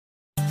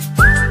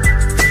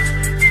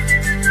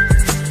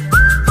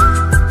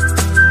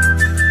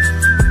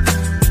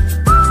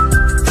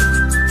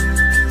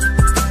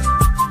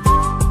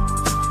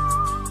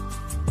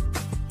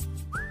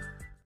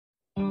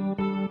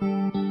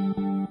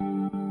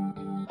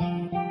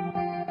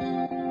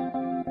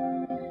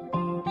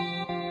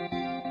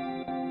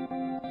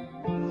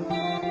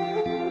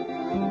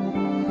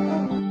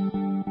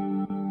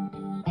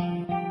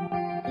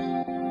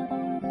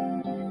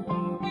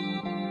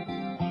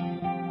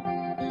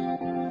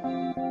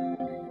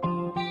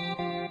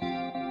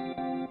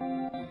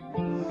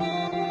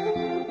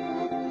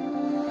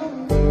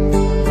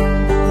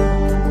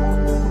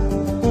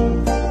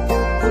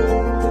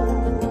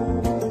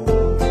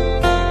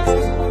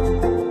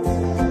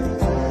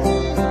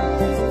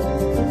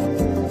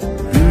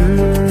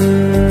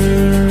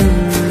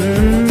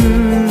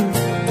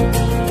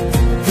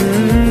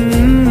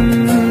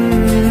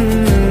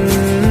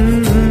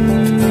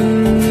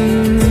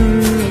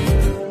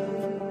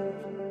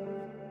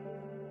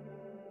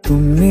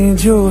तुमने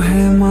जो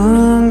है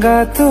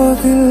मांगा तो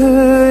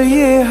दिल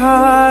ये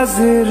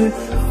हाजिर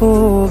हो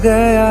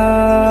गया।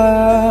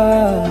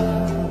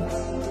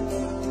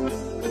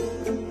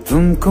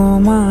 तुमको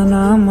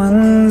माना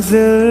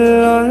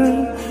मंजिल और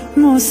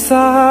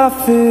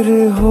मुसाफिर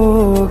हो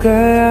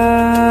गया।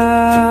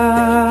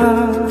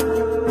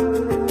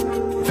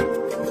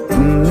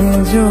 तुमने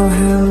जो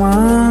है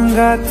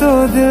मांगा तो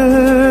दिल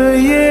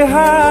ये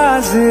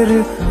हाजिर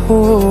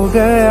हो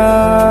गया।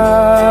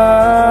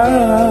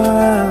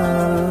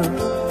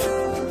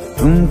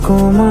 तुमको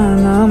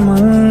माना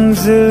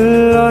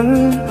मंजिल और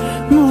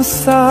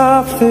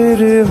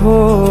मुसाफिर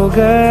हो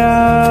गया।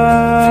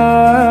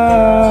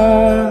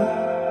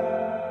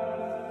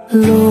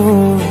 लो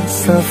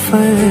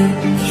सफर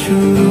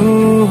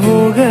शुरू हो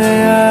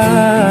गया,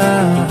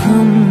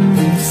 हम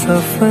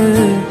सफर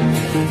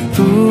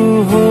तू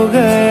हो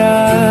गया।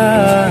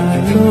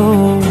 लो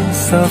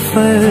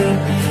सफर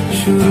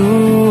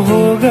शुरू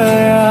हो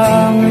गया,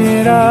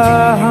 मेरा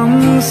हम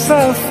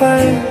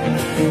सफर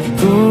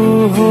तू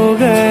हो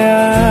गया।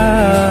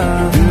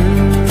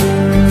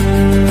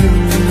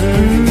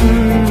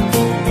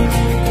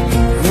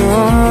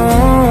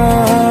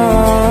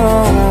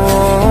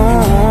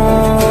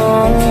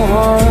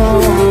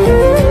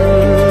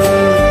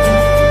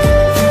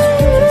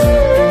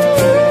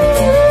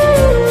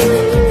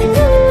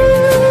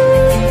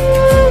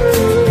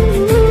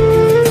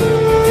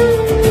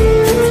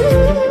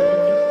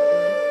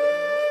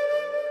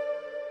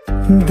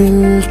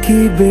 दिल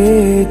की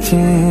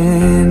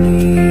बेचैनी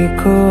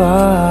को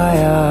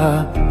आया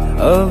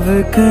अब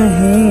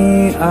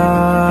कहीं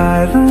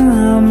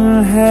आराम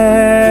है।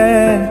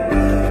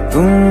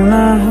 तू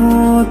ना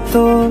हो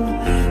तो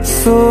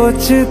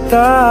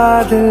सोचता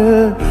दिल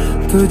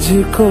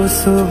तुझको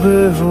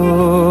सुबह हो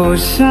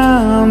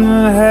शाम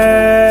है।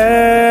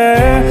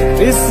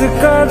 इस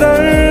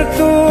कदर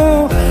तू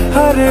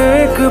हर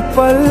एक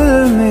पल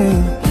में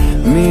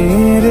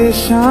मेरे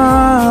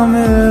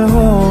शामिल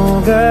हो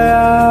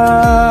गया।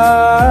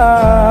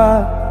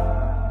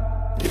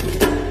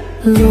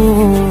 लो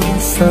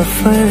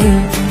सफर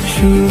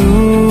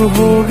शुरू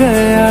हो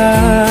गया,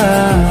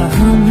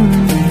 हम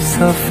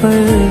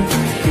सफर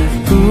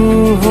तू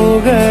हो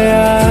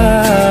गया।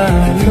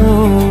 लो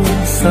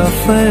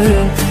सफर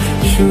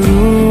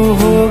शुरू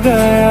हो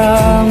गया,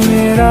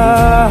 मेरा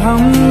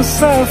हम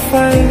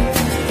सफर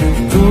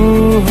तू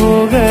हो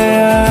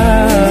गया।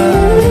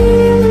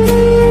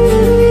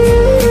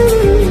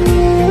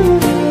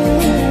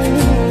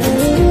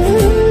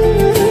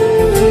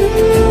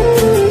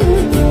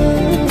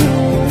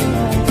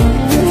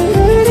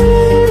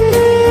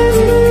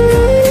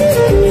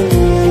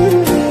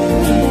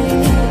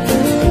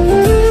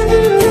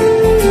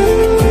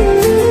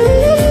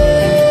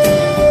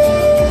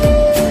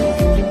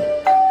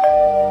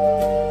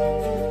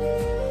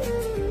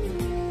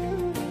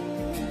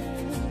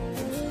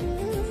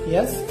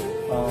 यस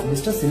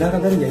मिस्टर सिन्हा का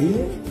घर यही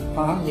है?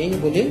 हाँ यही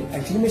बोलिए।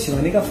 एक्चुअली मैं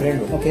शिवानी का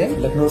फ्रेंड हूँ। ओके।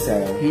 लखनऊ से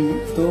आया हूँ।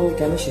 तो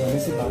क्या मैं शिवानी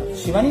से बात?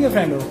 शिवानी के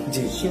फ्रेंड हो?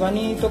 जी।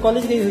 शिवानी तो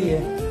कॉलेज गई हुई है।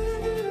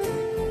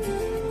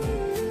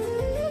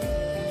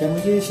 क्या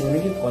मुझे शिवानी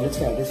के कॉलेज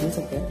का एड्रेस मिल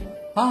सकता है?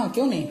 हाँ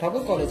क्यों नहीं,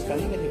 ठाकुर कॉलेज का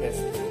नहीं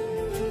best.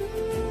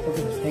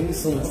 Okay thank you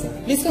so much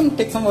sir. Please come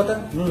take some water.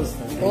 No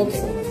sir, thank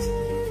you so much.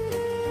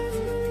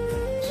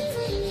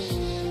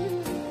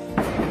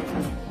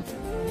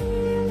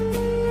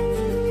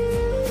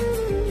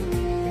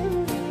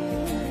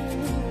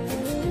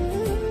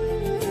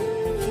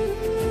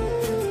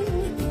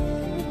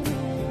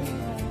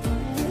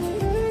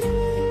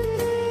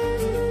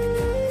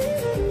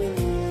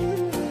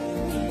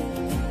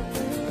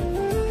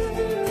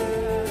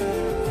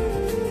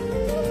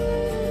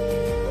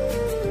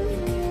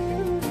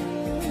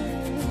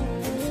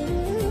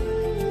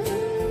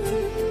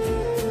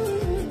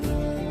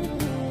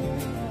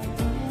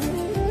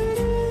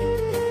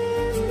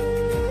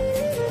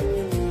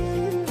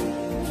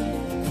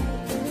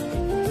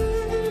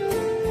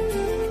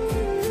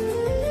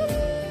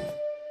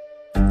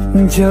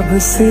 जब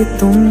से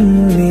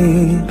तुमने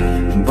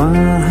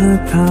बाह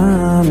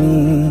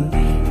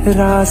थामी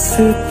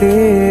रास्ते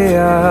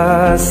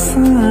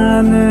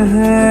आसान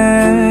है।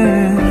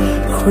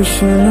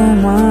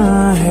 खुशनुमा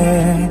है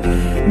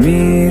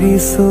मेरी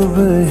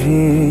सुबह,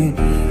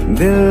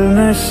 दिल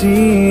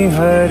नशी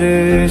हर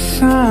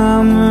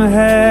शाम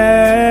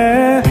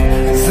है।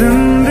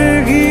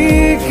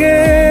 जिंदगी के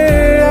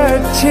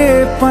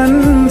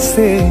अच्छेपन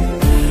से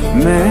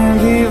मैं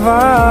भी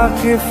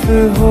वाकिफ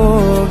हो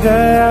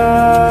गया।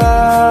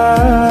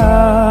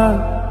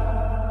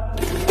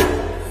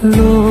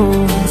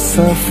 लो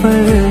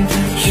सफर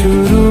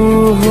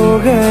शुरू हो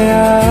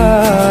गया,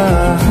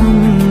 हम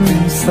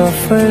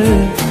सफर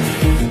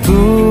तू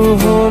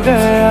हो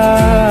गया।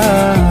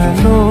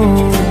 लो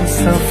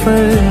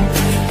सफर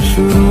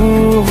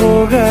शुरू हो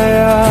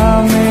गया,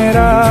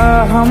 मेरा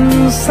हम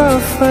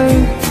सफर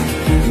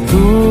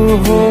तू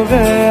हो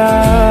गया।